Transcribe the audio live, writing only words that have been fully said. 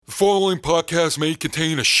following podcast may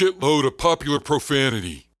contain a shitload of popular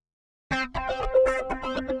profanity. Live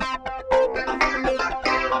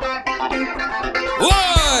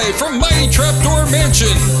from Mighty Trapdoor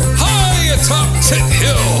Mansion, high atop Tit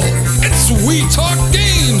Hill, it's We Talk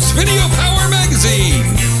Games Video Power Magazine,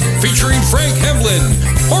 featuring Frank Hemblin,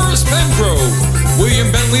 Horace Pengrove,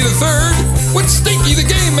 William Bentley III, with Stinky the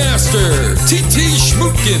Game Master, T.T.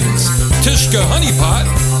 Schmootkins, Tishka Honeypot,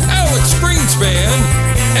 Alex Greenspan,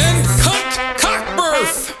 and Cunt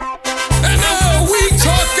Cockbirth. And now We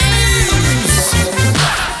Talk Games!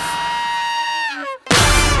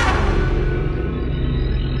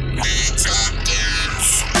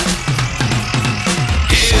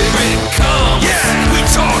 Here it comes! Yeah! We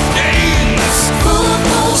Talk Games! Full of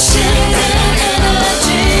bullshit and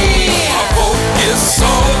energy. Our focus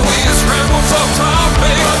always rambles off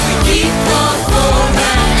topic. But we keep the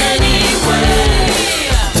format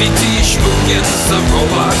anyway. T.T. Schmookins, the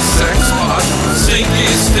robot sex bot. Stinky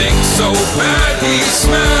stinks so bad he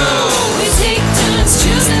smells. We take turns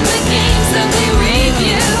choosing the games that we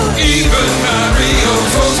review. Even Mario's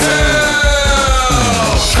Hotel.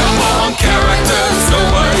 Come on, characters,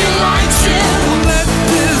 nobody likes you. Let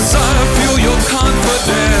desire fuel your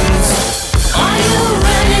confidence. Are you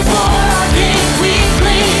ready for our game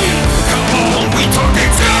weekly? Come on, we talking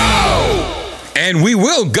go! And we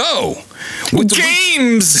will go.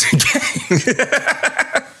 Games!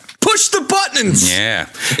 Push the buttons! Yeah.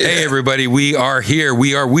 Hey, everybody, we are here.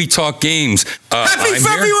 We Talk Games. Happy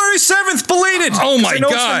February 7th, belated! Oh, my I know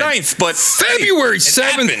God. It's the 9th, but February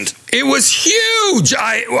 7th. It was huge.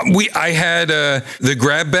 I had the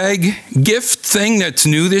grab bag gift thing that's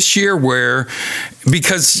new this year where,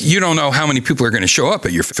 because you don't know how many people are going to show up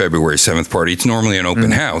at your February 7th party. It's normally an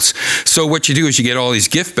open house. So what you do is you get all these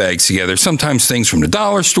gift bags together, sometimes things from the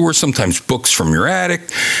dollar store, sometimes books from your attic,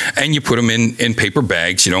 and you put them in paper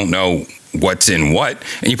bags. You don't know what's in what,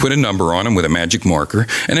 and you put a number on them with a magic marker,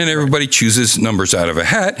 and then everybody chooses numbers out of a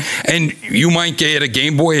hat, and you might get a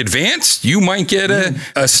Game Boy Advance, you might get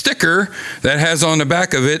a sticker that has on the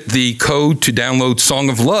back of it the code to download Song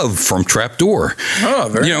of Love from Trapdoor. Oh,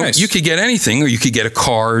 very nice. You could get anything, or you could get a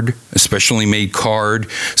card, a specially made card.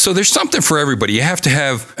 So there's something for everybody. You have to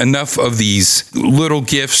have enough of these little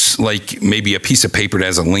gifts, like maybe a piece of paper that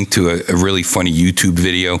has a link to a really funny YouTube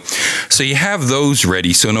video. So you have those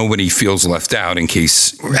ready so nobody feels left out in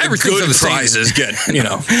case everything's good of the same. prizes get,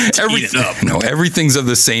 eaten up. No, everything's of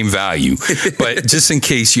the same value. But just in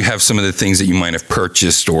case you have some of the things that you might have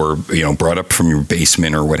purchased or brought up from your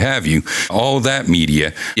basement or what have you, all that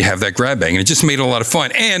media, you have that grab bag, and it just made it a lot of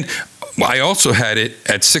fun. And I also had it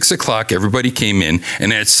at 6 o'clock. Everybody came in,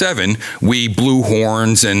 and at 7, we blew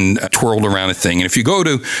horns and twirled around a thing. And if you go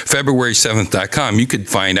to February7th.com, you could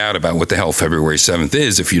find out about what the hell February 7th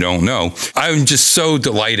is if you don't know. I'm just so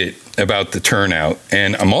delighted about the turnout,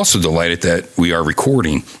 and I'm also delighted that we are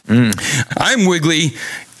recording. I'm Wiggly.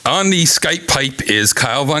 On the Skype pipe is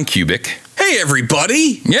Kyle Von Kubik. Hey,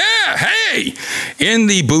 everybody! Yeah, hey! In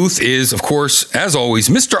the booth is, of course, as always,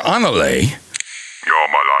 Mr. Anale.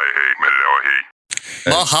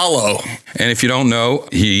 Mahalo. And if you don't know,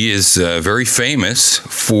 he is very famous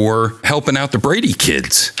for helping out the Brady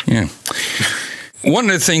kids. Yeah. One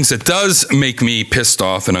of the things that does make me pissed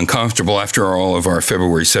off and uncomfortable after all of our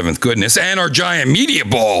February 7th goodness and our giant media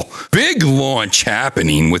ball, big launch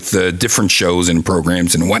happening with the different shows and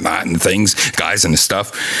programs and whatnot and things, guys and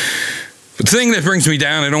stuff. The thing that brings me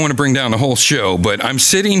down, I don't want to bring down the whole show, but I'm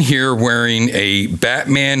sitting here wearing a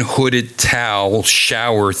Batman hooded towel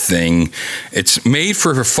shower thing. It's made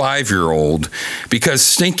for a 5-year-old because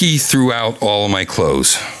Stinky threw out all of my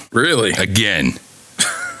clothes. Really? Again.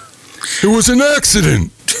 It was an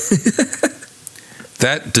accident.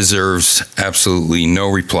 That deserves absolutely no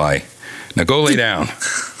reply. Now go lay down.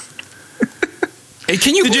 Hey,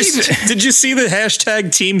 can you believe it? Did you see the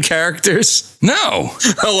hashtag team characters? No.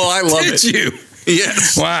 Oh, well, I love it. Did you?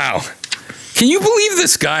 Yes. Wow. Can you believe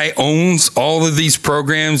this guy owns all of these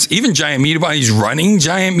programs? Even Giant Media Ball? He's running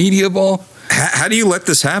Giant Media Ball? How do you let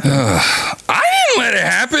this happen? I didn't let it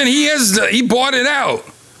happen. He bought it out.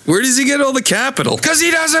 Where does he get all the capital? Because he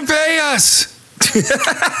doesn't pay us.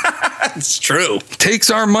 It's true. Takes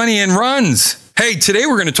our money and runs. Hey, today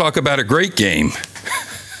we're going to talk about a great game.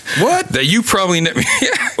 What? That you probably never...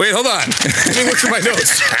 Wait, hold on. Let me look through my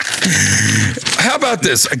notes. How about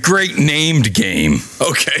this? A great named game.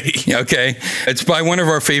 Okay. Okay. It's by one of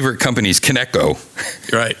our favorite companies, Kaneko.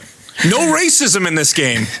 Right. No racism in this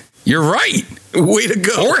game. You're right. Way to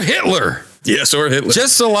go. Or Hitler. Yes, or Hitler.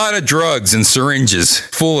 Just a lot of drugs and syringes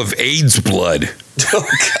full of AIDS blood. Oh,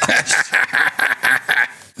 gosh.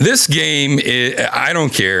 This game, I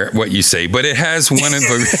don't care what you say, but it has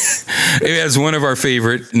one of our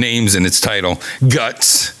favorite names in its title,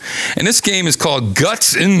 Guts. And this game is called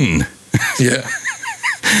Guts-In. Yeah.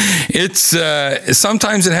 It's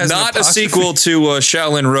sometimes it has Not a sequel to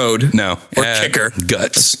Shaolin Road. No. Or Kicker.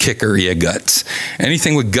 Guts. Kicker, yeah, Guts.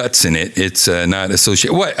 Anything with guts in it, it's not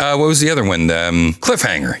associated. What was the other one?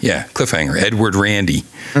 Cliffhanger. Yeah, Cliffhanger. Edward Randy.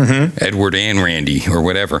 Mm-hmm. Edward and Randy, or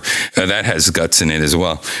whatever. That has guts in it as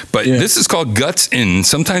well. But this is called Guts-In.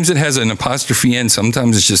 Sometimes it has an apostrophe N.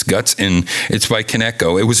 Sometimes it's just Guts-In. It's by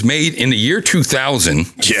Koneko. It was made in the year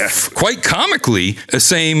 2000. Yeah. Quite comically, the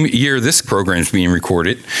same year this program's being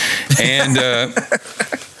recorded. And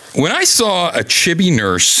when I saw a chibi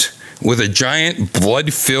nurse with a giant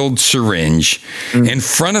blood-filled syringe in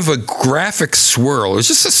front of a graphic swirl, it was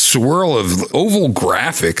just a swirl of oval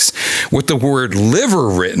graphics with the word liver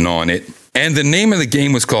written on it, and the name of the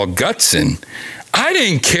game was called Guts-In. I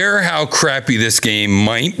didn't care how crappy this game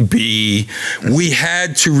might be. We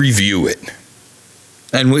had to review it.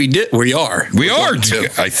 And we did. We are.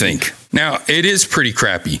 I think. Now, it is pretty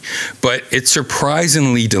crappy, but it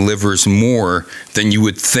surprisingly delivers more than you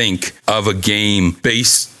would think of a game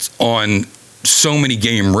based on so many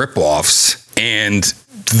game ripoffs and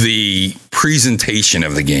the presentation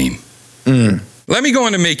of the game. Let me go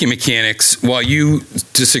into making mechanics while you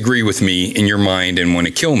disagree with me in your mind and want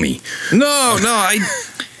to kill me. No,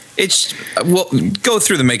 we'll go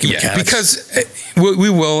through the making mechanics. Because we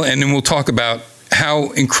will, and then we'll talk about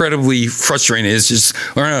how incredibly frustrating it is just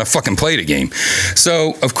learning how to fucking play the game.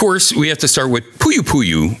 So, of course, we have to start with Puyo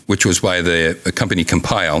Puyo, which was by the company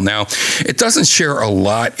Compile. Now, it doesn't share a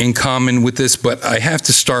lot in common with this, but I have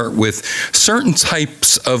to start with certain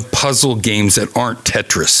types of puzzle games that aren't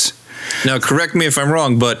Tetris. Now, correct me if I'm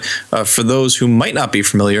wrong, but for those who might not be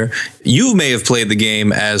familiar, you may have played the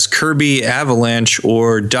game as Kirby Avalanche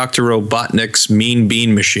or Dr. Robotnik's Mean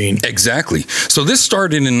Bean Machine. Exactly. So this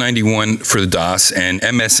started in 91 for the DOS and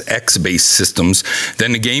MSX-based systems.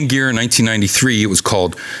 Then the Game Gear in 1993, it was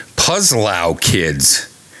called Puzzlow Kids.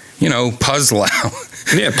 You know, Puzzlow.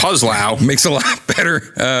 Yeah, Puzzlow. Makes a lot better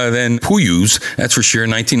than Puyo's, that's for sure.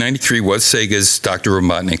 1993 was Sega's Dr.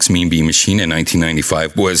 Robotnik's Mean Bean Machine, and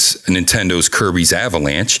 1995 was Nintendo's Kirby's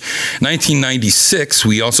Avalanche. 1996,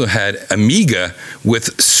 we also had Amiga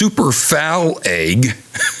with Super Foul Egg,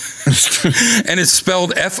 and it's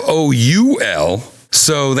spelled Foul,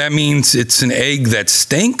 so that means it's an egg that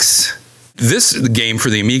stinks. This game for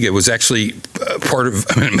the Amiga was actually part of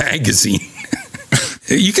a magazine.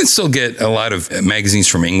 You can still get a lot of magazines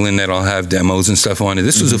from England that'll have demos and stuff on it.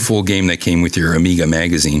 This was a full game that came with your Amiga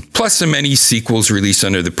magazine. Plus the many sequels released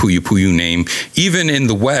under the Puyo Puyo name. Even in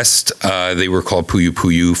the West, they were called Puyo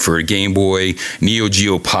Puyo for Game Boy, Neo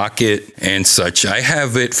Geo Pocket, and such. I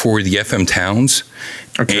have it for the FM Towns.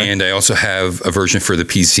 Okay. And I also have a version for the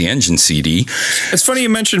PC Engine CD. It's funny you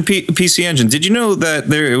mentioned PC Engine. Did you know that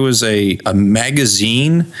there was a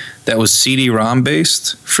magazine that was CD-ROM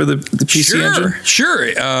based for the PC Engine? Sure.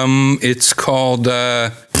 It's called...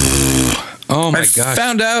 oh my gosh. I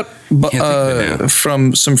found out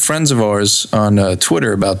from some friends of ours on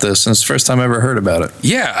Twitter about this, and it's the first time I ever heard about it.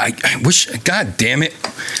 Yeah, I wish, God damn it.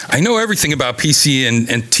 I know everything about PC and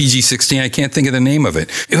TG16. I can't think of the name of it.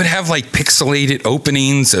 It would have like pixelated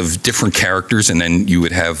openings of different characters, and then you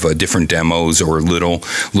would have different demos or little.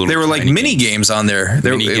 They were like mini games on there.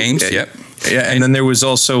 Mini games, yep. Yeah, and then there was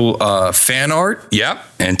also fan art. Yep,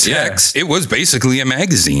 and text. Yeah. It was basically a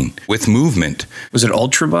magazine with movement. Was it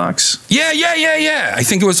Ultravox? Yeah. I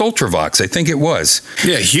think it was Ultravox. I think it was.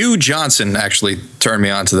 Yeah, Hugh Johnson actually turned me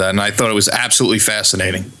on to that, and I thought it was absolutely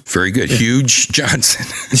fascinating. Very good. Yeah. Hugh Johnson.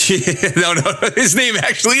 No, his name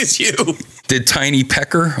actually is Hugh. Did Tiny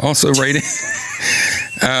Pecker also write it?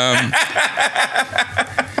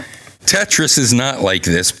 Tetris is not like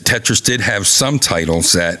this. Tetris did have some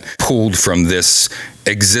titles that pulled from this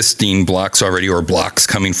existing blocks already, or blocks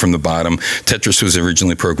coming from the bottom. Tetris was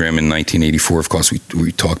originally programmed in 1984. Of course,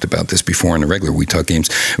 we talked about this before in the regular We Talk Games.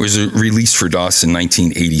 It was released for DOS in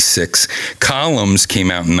 1986. Columns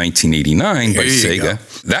came out in 1989 by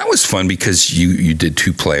Sega. That was fun because you did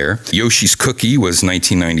two-player. Yoshi's Cookie was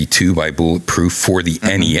 1992 by Bulletproof for the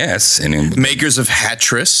NES. And makers of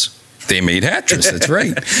Hatris. They made Hatris, that's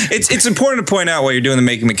right. It's important to point out while you're doing the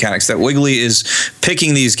making mechanics that Wiggly is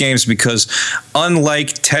picking these games because unlike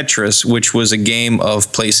Tetris, which was a game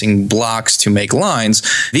of placing blocks to make lines,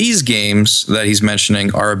 these games that he's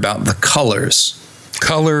mentioning are about the colors.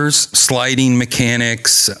 Colors, sliding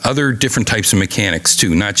mechanics, other different types of mechanics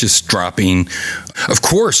too, not just dropping. Of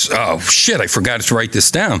course, oh shit, I forgot to write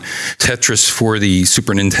this down. Tetris for the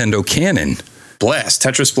Super Nintendo Canon. Blast,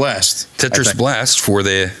 Tetris Blast. I Tetris think. Blast for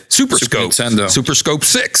the Super Scope. Nintendo. Super Scope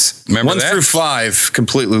 6. Remember 1 that? through 5,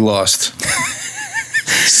 completely lost.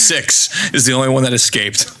 6 is the only one that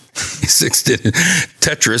escaped. 6 did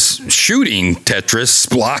Tetris, shooting Tetris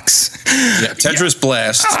blocks. Yeah, Tetris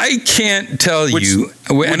Blast. I can't tell you.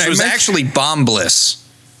 Which was actually Bomb Bliss.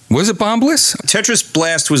 Was it Bomb Bliss? Tetris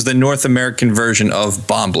Blast was the North American version of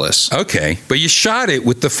Bomb Bliss. Okay, but you shot it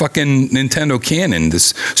with the fucking Nintendo Cannon,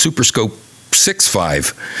 this Super Scope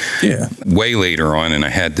 6.5. Yeah. Way later on, and I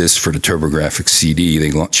had this for the TurboGrafx CD.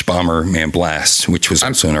 They launched Bomberman Blast, which was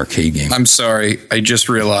also an arcade game. I'm sorry, I just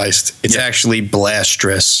realized it's actually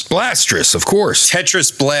Blastress. Blastress, of course.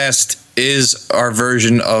 Tetris Blast is our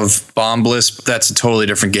version of Bomb Bliss. That's a totally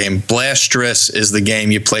different game. Blastress is the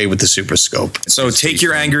game you play with the Super Scope. So take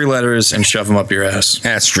your angry letters and shove them up your ass.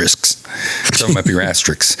 Asterisks. Shove them up your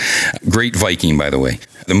asterisks. Great Viking, by the way.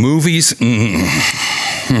 The movies.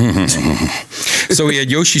 So we had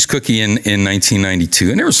Yoshi's Cookie in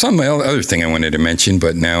 1992, and there was some other thing I wanted to mention,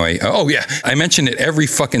 but now I mention it every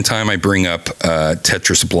fucking time I bring up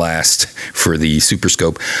Tetris Blast for the Super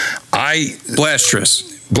Scope.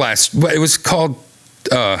 Blastress. Blast. It was called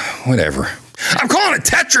whatever. I'm calling it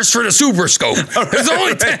Tetris for the Super Scope. There's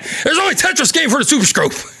only Tetris game for the Super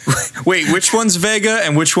Scope. Wait, which one's Vega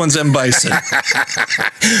and which one's M. Bison?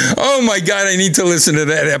 Oh my God, I need to listen to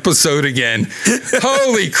that episode again.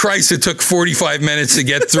 Holy Christ, it took 45 minutes to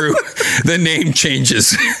get through the name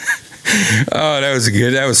changes. Oh, that was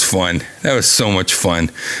good. That was fun. That was so much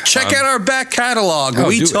fun. Check out our back catalog, do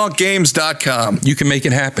it. WeTalkGames.com. You can make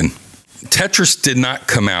it happen. Tetris did not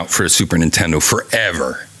come out for the Super Nintendo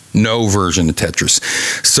forever. No version of Tetris.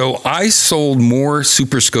 So I sold more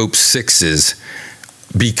Super Scope 6s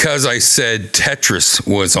because I said Tetris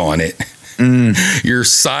was on it. Your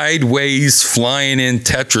sideways flying in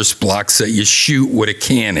Tetris blocks that you shoot with a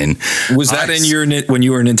cannon. Was that in your when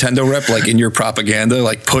you were a Nintendo rep, like in your propaganda,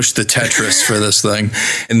 like push the Tetris for this thing?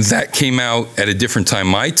 And that came out at a different time.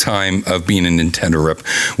 My time of being a Nintendo rep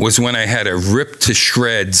was when I had to rip to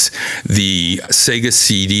shreds the Sega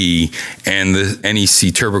CD and the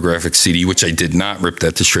NEC TurboGrafx CD, which I did not rip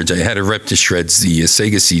that to shreds. I had to rip to shreds the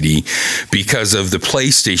Sega CD because of the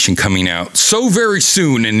PlayStation coming out so very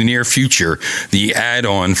soon in the near future. The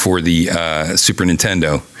add-on for the Super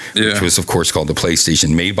Nintendo, which was, of course, called the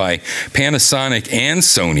PlayStation, made by Panasonic and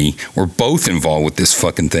Sony, were both involved with this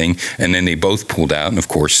fucking thing, and then they both pulled out, and of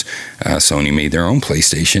course, Sony made their own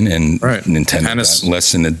PlayStation, and Nintendo got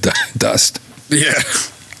less in the dust. Yeah.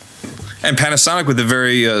 And Panasonic with a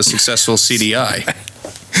very successful CDI.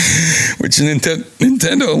 Which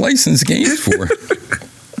Nintendo licensed games for.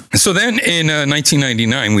 So then in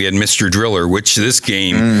 1999, we had Mr. Driller, which this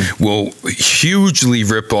game will hugely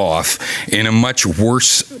rip off in a much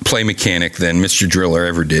worse play mechanic than Mr. Driller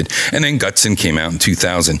ever did. And then Gutson came out in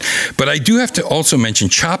 2000. But I do have to also mention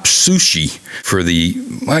Chop Sushi for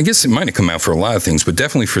I guess it might have come out for a lot of things, but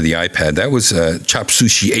definitely for the iPad. That was Chop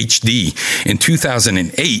Sushi HD in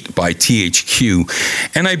 2008 by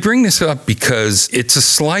THQ. And I bring this up because it's a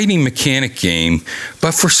sliding mechanic game,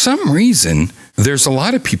 but for some reason, there's a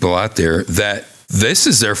lot of people out there that this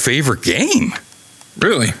is their favorite game.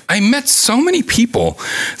 Really? I met so many people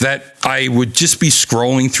that I would just be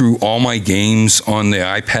scrolling through all my games on the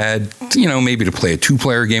iPad, maybe to play a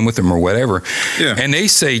 2-player game with them or whatever. Yeah. And they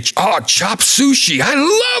say, "Oh, Chop Sushi, I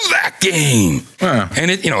love that game." Wow. And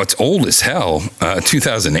it's old as hell,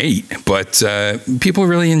 2008, but people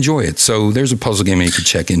really enjoy it. So there's a puzzle game that you could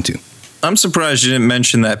check into. I'm surprised you didn't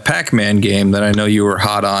mention that Pac-Man game that I know you were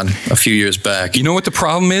hot on a few years back. You know what the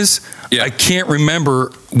problem is? Yeah. I can't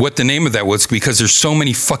remember what the name of that was because there's so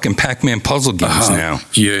many fucking Pac-Man puzzle games now.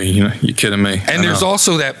 Yeah, you're kidding me. And there's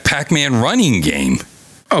also that Pac-Man running game.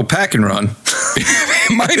 Oh, Pack and Run.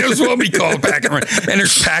 It might as well be called Pack and Run. And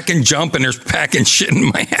there's Pack and Jump, and there's Pack and Shit in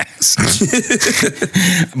my ass.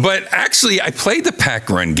 But actually, I played the Pack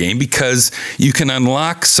Run game because you can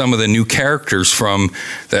unlock some of the new characters from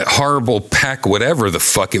that horrible Pack, whatever the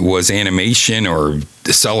fuck it was, animation or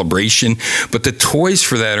the Celebration. But the toys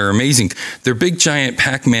for that are amazing. They're big, giant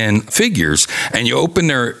Pac-Man figures, and you open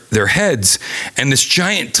their heads, and this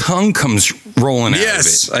giant tongue comes rolling out of it.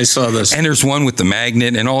 Yes, I saw this. And there's one with the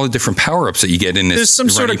magnet and all the different power-ups that you get in this. There's some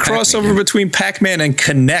sort of crossover between Pac-Man and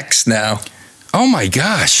K'NEX now. Oh my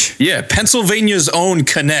gosh. Yeah, Pennsylvania's own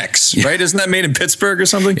K'NEX, right? Isn't that made in Pittsburgh or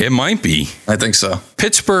something? It might be. I think so.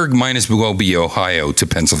 Pittsburgh might as well be Ohio to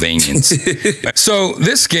Pennsylvanians. So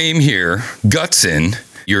this game here, Gutson,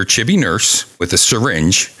 you're a chibi nurse with a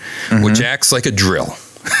syringe, which acts like a drill.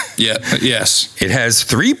 Yeah. Yes. It has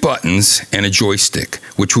 3 buttons and a joystick,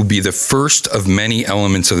 which will be the first of many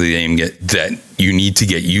elements of the game that you need to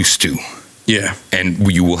get used to. Yeah.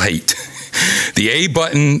 and you will hate. The A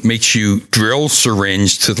button makes you drill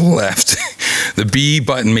syringe to the left. The B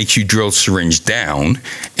button makes you drill syringe down,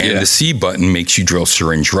 and the C button makes you drill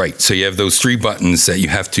syringe right. So you have those 3 buttons that you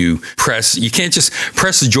have to press. You can't just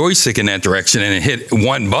press the joystick in that direction and hit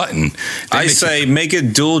one button. I say make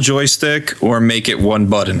it dual joystick or make it one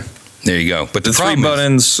button. There you go. But The 3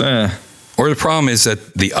 buttons. Or the problem is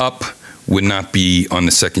that the up would not be on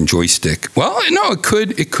the second joystick. Well, no,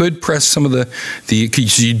 it could press some of the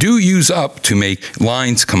you do use up to make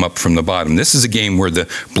lines come up from the bottom. This is a game where the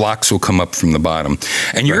blocks will come up from the bottom.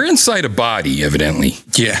 And you're inside a body, evidently.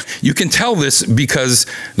 Yeah. You can tell this because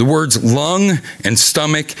the words lung and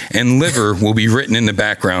stomach and liver will be written in the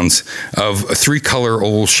backgrounds of 3-color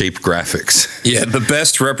oval-shaped graphics. Yeah, the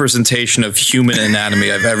best representation of human anatomy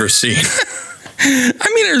I've ever seen.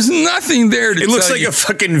 I mean, there's nothing there to It looks tell like you. a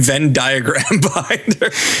fucking Venn diagram behind her.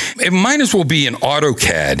 It might as well be an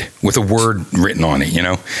AutoCAD with a word written on it, you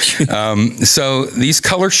know? So these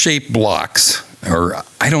color-shaped blocks, or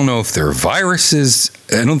I don't know if they're viruses.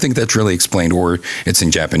 I don't think that's really explained, or it's in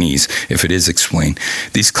Japanese if it is explained.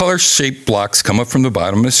 These color-shaped blocks come up from the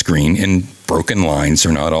bottom of the screen in broken lines.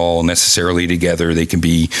 They're not all necessarily together. They can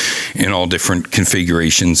be in all different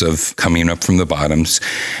configurations of coming up from the bottoms.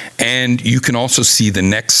 And you can also see the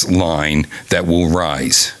next line that will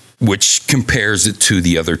rise, which compares it to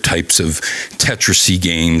the other types of Tetris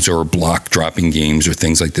games or block dropping games or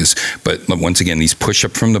things like this. But once again, these push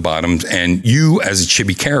up from the bottoms, and you as a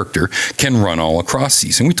chibi character can run all across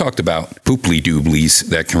these. And we talked about pooply dooblies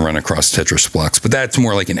that can run across Tetris blocks, but that's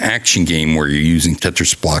more like an action game where you're using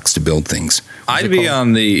Tetris blocks to build things. I'd be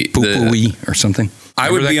on the Poopooey or something.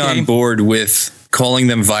 I would Remember be that on game? board with calling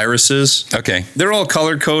them viruses. Okay. They're all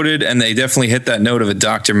color coded and they definitely hit that note of a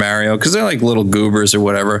Dr. Mario because they're like little goobers or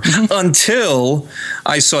whatever. Until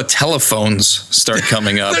I saw telephones start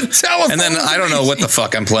coming up. The telephones. And then I don't know what the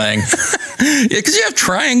fuck I'm playing. Yeah, because you have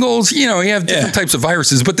triangles, you have different types of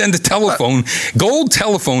viruses, but then the telephone, gold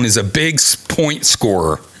telephone is a big point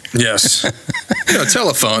scorer. Yes.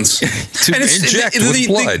 Telephones. To inject with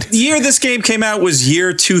blood. The year this game came out was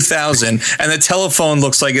year 2000, and the telephone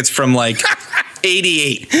looks like it's from like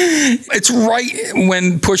 88. It's right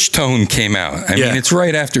when push tone came out. I mean, it's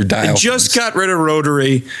right after dial. It just got rid of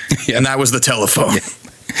rotary, and that was the telephone.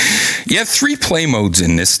 You have 3 play modes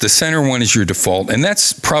in this. The center one is your default, and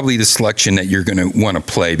that's probably the selection that you're going to want to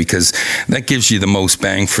play because that gives you the most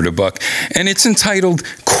bang for the buck. And it's entitled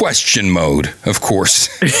Question Mode, of course.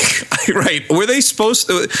 Right. Were they supposed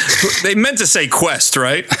to? They meant to say quest,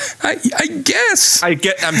 right? I guess. I'm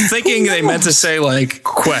thinking they meant to say like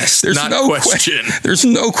quest, There's not no question. There's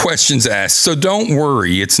no questions asked, so don't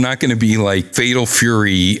worry. It's not going to be like Fatal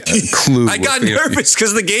Fury Clue. I got nervous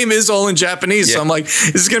because the game is all in Japanese, so I'm like,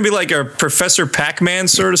 is this going to be like a Professor Pac-Man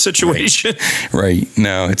sort of situation? Right.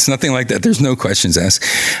 No, it's nothing like that. There's no questions asked.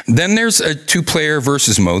 Then there's a 2-player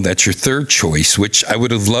versus mode. That's your third choice, which I would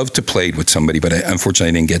have loved to play with somebody, but unfortunately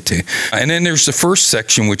I didn't get to. And then there's the first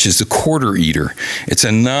section, which is the Quarter Eater. It's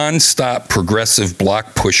a non-stop progressive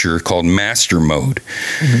block pusher called Master Mode.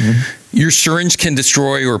 Mm-hmm. Your syringe can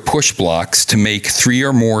destroy or push blocks to make 3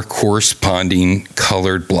 or more corresponding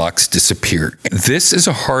colored blocks disappear. This is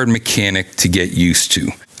a hard mechanic to get used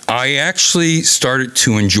to. I actually started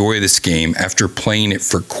to enjoy this game after playing it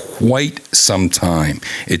for quite some time.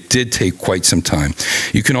 It did take quite some time.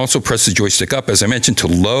 You can also press the joystick up, as I mentioned, to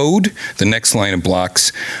load the next line of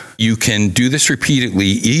blocks. You can do this repeatedly,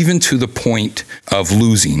 even to the point of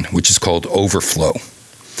losing, which is called overflow.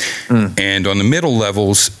 And on the middle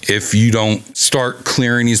levels, if you don't start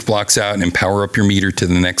clearing these blocks out and power up your meter to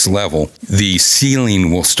the next level, the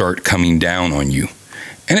ceiling will start coming down on you.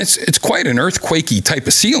 And it's quite an earthquakey type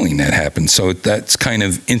of ceiling that happens. So that's kind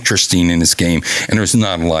of interesting in this game. And there's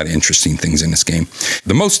not a lot of interesting things in this game.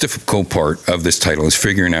 The most difficult part of this title is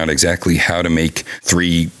figuring out exactly how to make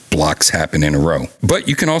 3 blocks happen in a row. But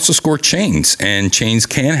you can also score chains, and chains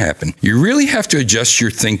can happen. You really have to adjust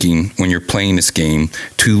your thinking when you're playing this game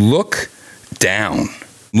to look down.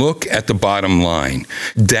 Look at the bottom line.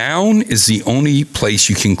 Down is the only place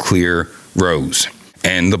you can clear rows.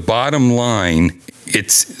 And the bottom line,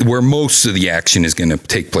 it's where most of the action is going to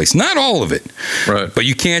take place. Not all of it. Right. But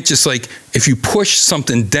you can't just if you push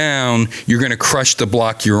something down, you're going to crush the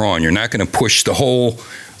block you're on. You're not going to push the whole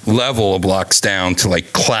level of blocks down to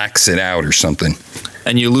clacks it out or something.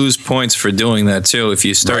 And you lose points for doing that too. If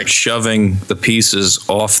you start shoving the pieces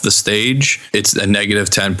off the stage, it's a negative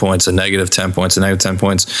 10 points, a negative 10 points, a negative 10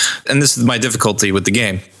 points. And this is my difficulty with the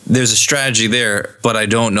game. There's a strategy there, but I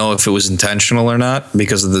don't know if it was intentional or not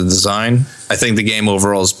because of the design. I think the game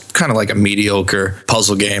overall is kind of like a mediocre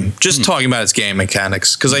puzzle game. Just talking about its game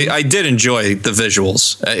mechanics, because I did enjoy the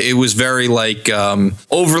visuals. It was very like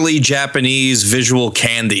overly Japanese visual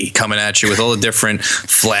candy coming at you with all the different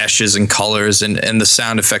flashes and colors and the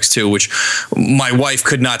sound effects too, which my wife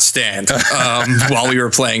could not stand while we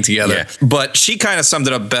were playing together. Yeah. But she kind of summed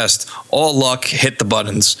it up best. All luck, hit the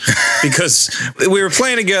buttons, because we were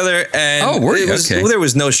playing together and there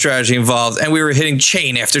was no strategy involved, and we were hitting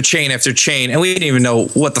chain after chain after chain, and we didn't even know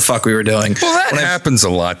what the fuck we were doing. Well, that happens a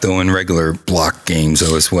lot though in regular block games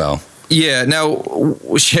though as well. Yeah. Now,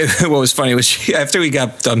 what was funny was after we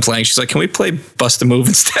got done playing, she's like, "Can we play Bust a Move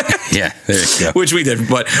instead?" Yeah, there you go. Which we did.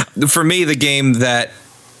 But for me, the game that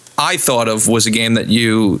I thought of was a game that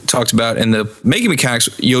you talked about in the making mechanics,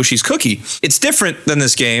 Yoshi's Cookie. It's different than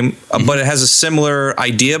this game, but it has a similar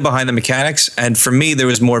idea behind the mechanics. And for me, there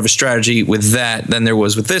was more of a strategy with that than there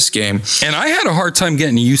was with this game. And I had a hard time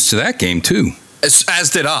getting used to that game too. As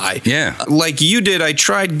did I. Yeah. Like you did, I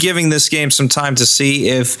tried giving this game some time to see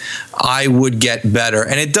if I would get better.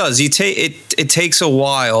 And it does. It takes a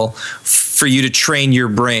while for you to train your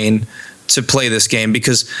brain to play this game,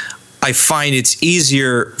 because I find it's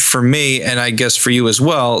easier for me, and I guess for you as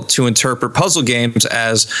well, to interpret puzzle games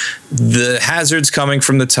as the hazards coming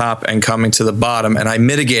from the top and coming to the bottom, and I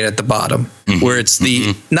mitigate at the bottom, where it's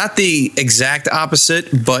not the exact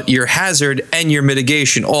opposite, but your hazard and your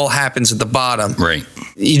mitigation all happens at the bottom. Right.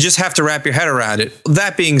 You just have to wrap your head around it.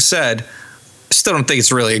 That being said, I still don't think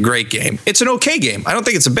it's really a great game. It's an okay game. I don't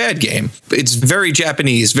think it's a bad game. It's very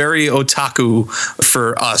Japanese, very otaku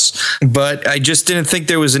for us. But I just didn't think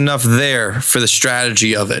there was enough there for the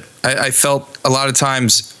strategy of it. I felt a lot of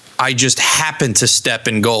times I just happened to step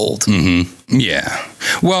in gold. Yeah.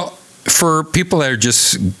 Well, for people that are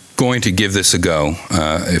just going to give this a go,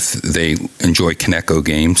 if they enjoy Kaneko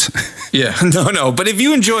games. Yeah, no. But if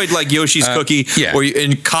you enjoyed like Yoshi's Cookie or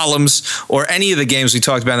in Columns or any of the games we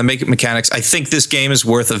talked about in the Make It Mechanics, I think this game is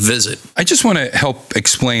worth a visit. I just want to help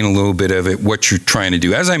explain a little bit of it, what you're trying to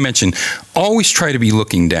do. As I mentioned, always try to be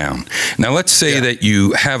looking down. Now, let's say that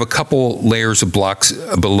you have a couple layers of blocks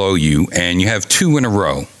below you, and you have two in a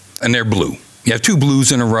row, and they're blue. You have two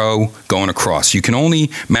blues in a row going across. You can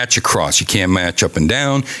only match across. You can't match up and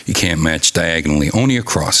down. You can't match diagonally, only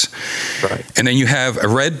across. Right. And then you have a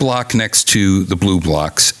red block next to the blue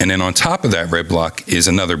blocks. And then on top of that red block is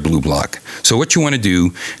another blue block. So what you want to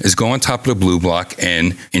do is go on top of the blue block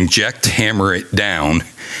and hammer it down.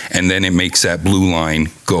 And then it makes that blue line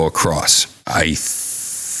go across, I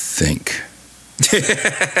think.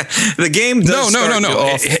 The game does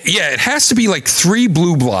No. It has to be like three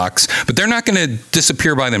blue blocks, but they're not going to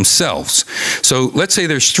disappear by themselves. So let's say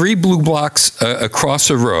there's three blue blocks across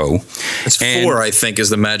a row. It's 4, I think, is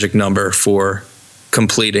the magic number for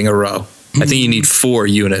completing a row. I think you need 4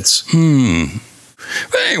 units.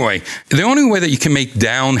 But anyway, the only way that you can make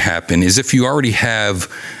down happen is if you already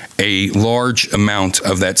have a large amount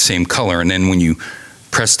of that same color, and then when you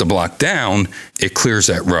press the block down, it clears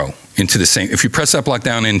that row into the same. If you press that block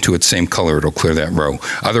down into its same color, it'll clear that row.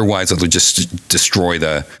 Otherwise, it'll just destroy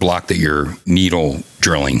the block that you're needle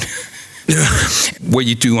drilling. What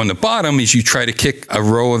you do on the bottom is you try to kick a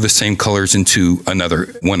row of the same colors into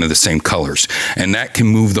another one of the same colors, and that can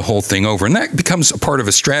move the whole thing over. And that becomes a part of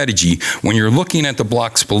a strategy when you're looking at the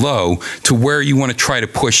blocks below to where you want to try to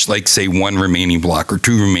push, like, say, 1 remaining block or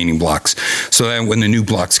 2 remaining blocks, so that when the new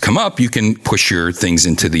blocks come up, you can push your things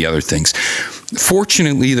into the other things.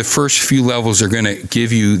 Fortunately, the first few levels are going to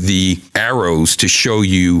give you the arrows to show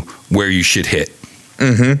you where you should hit.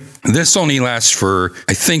 This only lasts for,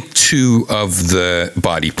 I think, 2 of the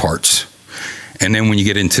body parts. And then when you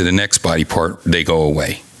get into the next body part, they go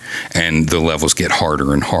away. And the levels get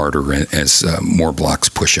harder and harder as more blocks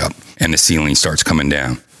push up and the ceiling starts coming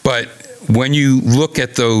down. But when you look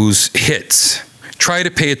at those hits, try to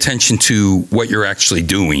pay attention to what you're actually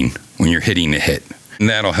doing when you're hitting the hit. And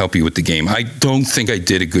that'll help you with the game. I don't think I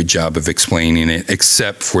did a good job of explaining it,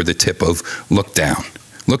 except for the tip of look down.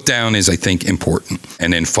 Look down is, I think, important.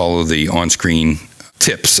 And then follow the on-screen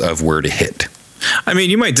tips of where to hit. I mean,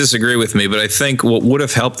 you might disagree with me, but I think what would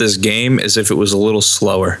have helped this game is if it was a little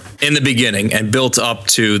slower in the beginning and built up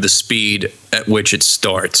to the speed at which it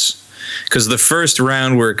starts. Because the first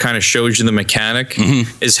round where it kind of shows you the mechanic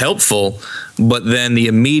is helpful, but then the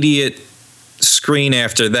immediate screen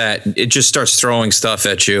after that, it just starts throwing stuff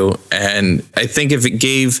at you. And I think if it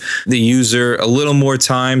gave the user a little more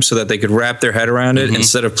time so that they could wrap their head around it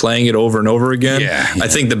instead of playing it over and over again, I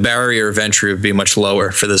think the barrier of entry would be much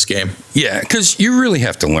lower for this game. Yeah, because you really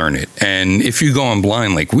have to learn it. And if you go on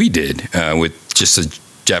blind like we did with just the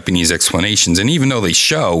Japanese explanations, and even though they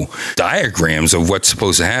show diagrams of what's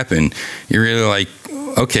supposed to happen, you're really like,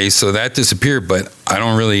 okay, so that disappeared, but I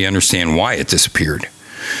don't really understand why it disappeared.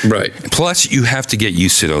 Right. Plus, you have to get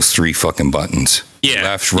used to those 3 fucking buttons. Yeah.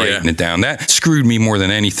 Left, right, Yeah. and it down. That screwed me more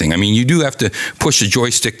than anything. I mean, you do have to push the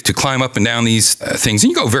joystick to climb up and down these things,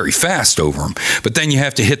 and you go very fast over them. But then you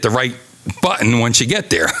have to hit the right button once you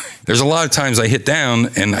get there. There's a lot of times I hit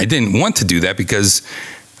down, and I didn't want to do that because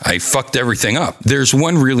I fucked everything up. There's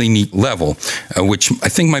one really neat level, which I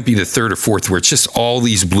think might be the 3rd or 4th, where it's just all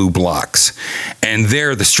these blue blocks. And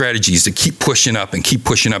there, the strategy is to keep pushing up and keep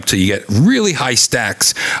pushing up till you get really high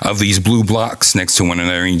stacks of these blue blocks next to one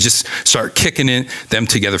another. And you just start kicking them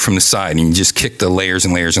together from the side. And you just kick the layers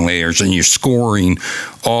and layers and layers. And you're scoring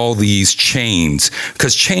all these chains.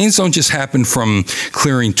 Because chains don't just happen from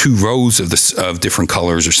clearing 2 rows of different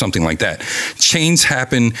colors or something like that. Chains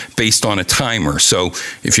happen based on a timer. So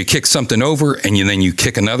if you kick something over and then you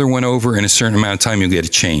kick another one over in a certain amount of time, you'll get a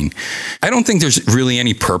chain. I don't think there's really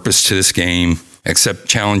any purpose to this game except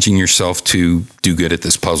challenging yourself to do good at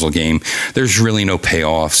this puzzle game. There's really no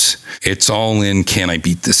payoffs. It's all in, can I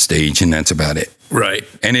beat this stage? And that's about it. Right.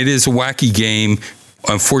 And it is a wacky game.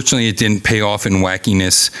 Unfortunately, it didn't pay off in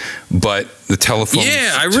wackiness, but the telephone...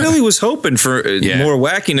 Yeah, I really was hoping for more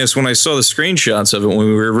wackiness when I saw the screenshots of it when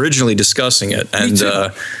we were originally discussing it. And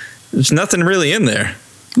there's nothing really in there.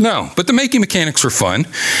 No, but the making mechanics were fun,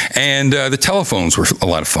 and the telephones were a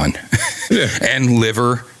lot of fun. Yeah. And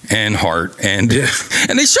liver and heart, and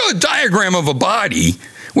they show a diagram of a body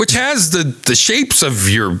which has the shapes of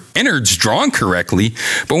your innards drawn correctly,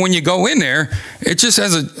 but when you go in there, it just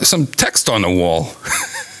has some text on the wall.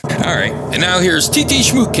 All right, and now here's TT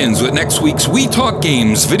Schmookins with next week's We Talk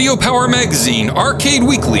Games Video Power Magazine Arcade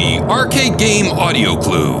Weekly Arcade Game Audio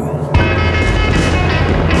Clue.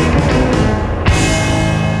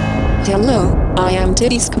 Hello, I am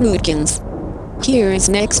Titty Schmookins. Here is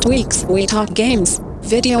next week's We Talk Games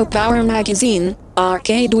Video Power Magazine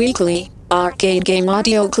Arcade Weekly Arcade Game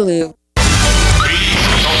Audio Clue.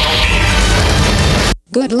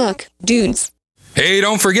 Good luck, dudes. Hey,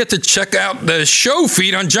 don't forget to check out the show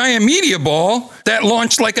feed on Giant Media Ball. That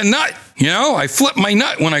launched like a nut. You know, I flipped my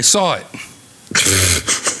nut when I saw it.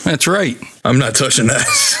 That's right. I'm not touching that.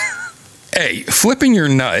 Hey, flipping your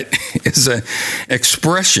nut is an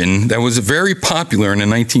expression that was very popular in the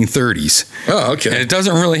 1930s. Oh, okay. And it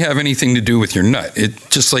doesn't really have anything to do with your nut. It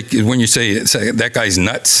just like when you say that guy's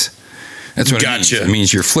nuts. That's what it means. It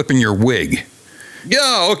means you're flipping your wig.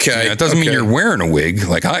 Yeah, okay. It doesn't mean you're wearing a wig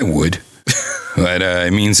like I would. But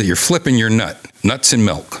it means that you're flipping your nut. Nuts and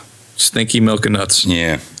milk. Stinky milk and nuts.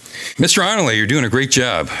 Yeah. Mr. Onley, you're doing a great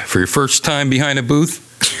job. For your first time behind a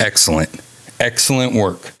booth, excellent. Excellent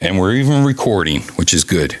work. And we're even recording, which is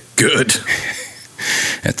good. Good.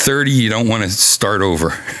 At 30, you don't want to start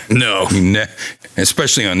over. No.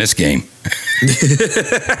 Especially on this game.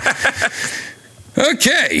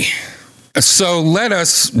 Okay. So let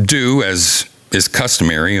us do, as is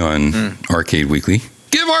customary on Arcade Weekly,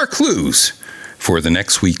 give our clues for the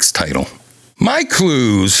next week's title. My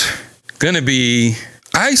clue's going to be,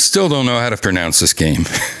 I still don't know how to pronounce this game.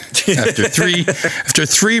 After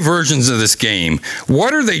three versions of this game,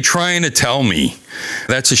 what are they trying to tell me?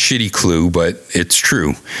 That's a shitty clue, but it's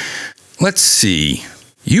true. Let's see.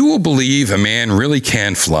 You will believe a man really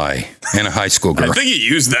can fly, and a high school girl. I think you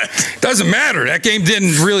used that. Doesn't matter. That game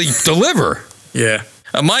didn't really deliver. Yeah.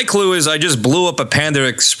 My clue is I just blew up a Panda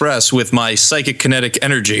Express with my psychic kinetic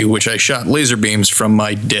energy, which I shot laser beams from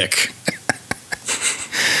my dick.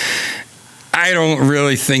 I don't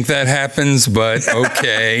really think that happens, but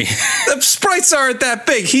okay. The sprites aren't that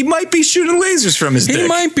big. He might be shooting lasers from his dick. He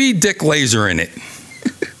might be Dick Laser in it.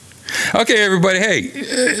 Okay, everybody.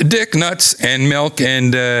 Hey, Dick, Nuts, and Milk,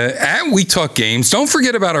 and at We Talk Games, don't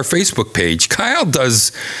forget about our Facebook page. Kyle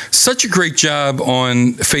does such a great job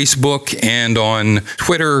on Facebook and on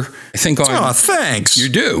Twitter. I think on... Oh, thanks. You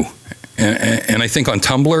do. And I think on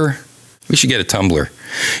Tumblr. We should get a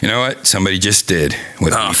Tumblr. You know what? Somebody just did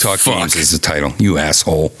with We Talk Games as the title. You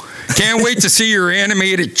asshole. Can't wait to see your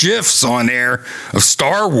animated GIFs on there of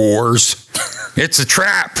Star Wars. It's a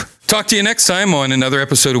trap. Talk to you next time on another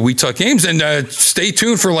episode of We Talk Games. And stay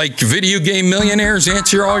tuned for like Video Game Millionaires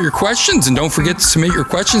answer all your questions. And don't forget to submit your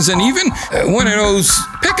questions. And even one of those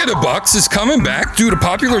Pick of the Bucks is coming back due to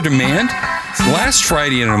popular demand. Last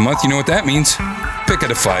Friday in a month. You know what that means? Pick of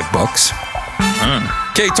the $5.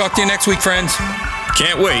 Okay, talk to you next week, friends.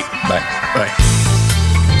 Can't wait. Bye. Bye.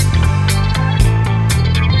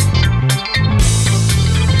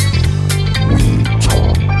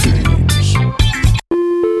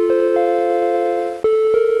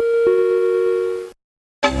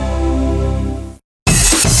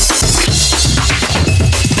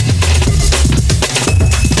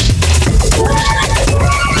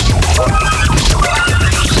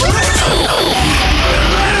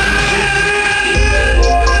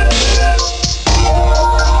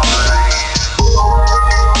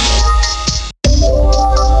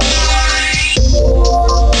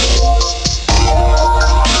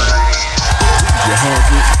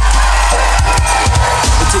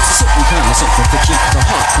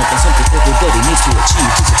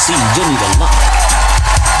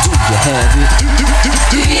 have it?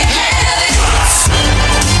 Do you have it?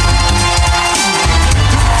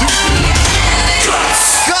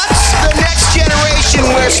 Guts, the next generation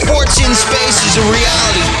where sports in space is a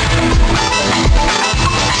reality.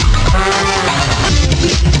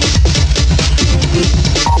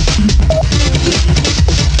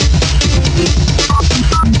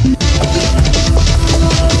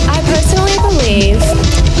 I personally believe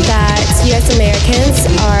that U.S. Americans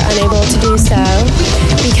are unable to do so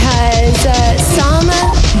because some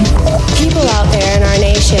people out there in our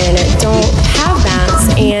nation don't have that,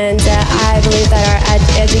 and I believe that our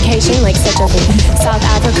education, like such as in South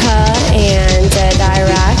Africa and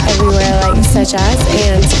Iraq, everywhere like such as,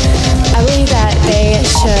 and I believe that they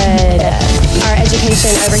should, our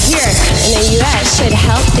education over here in the U.S. should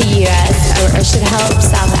help the U.S. or should help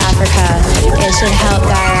South Africa and should help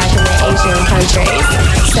the Iraq and the Asian countries,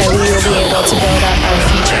 so we will be able to build up our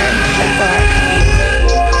future.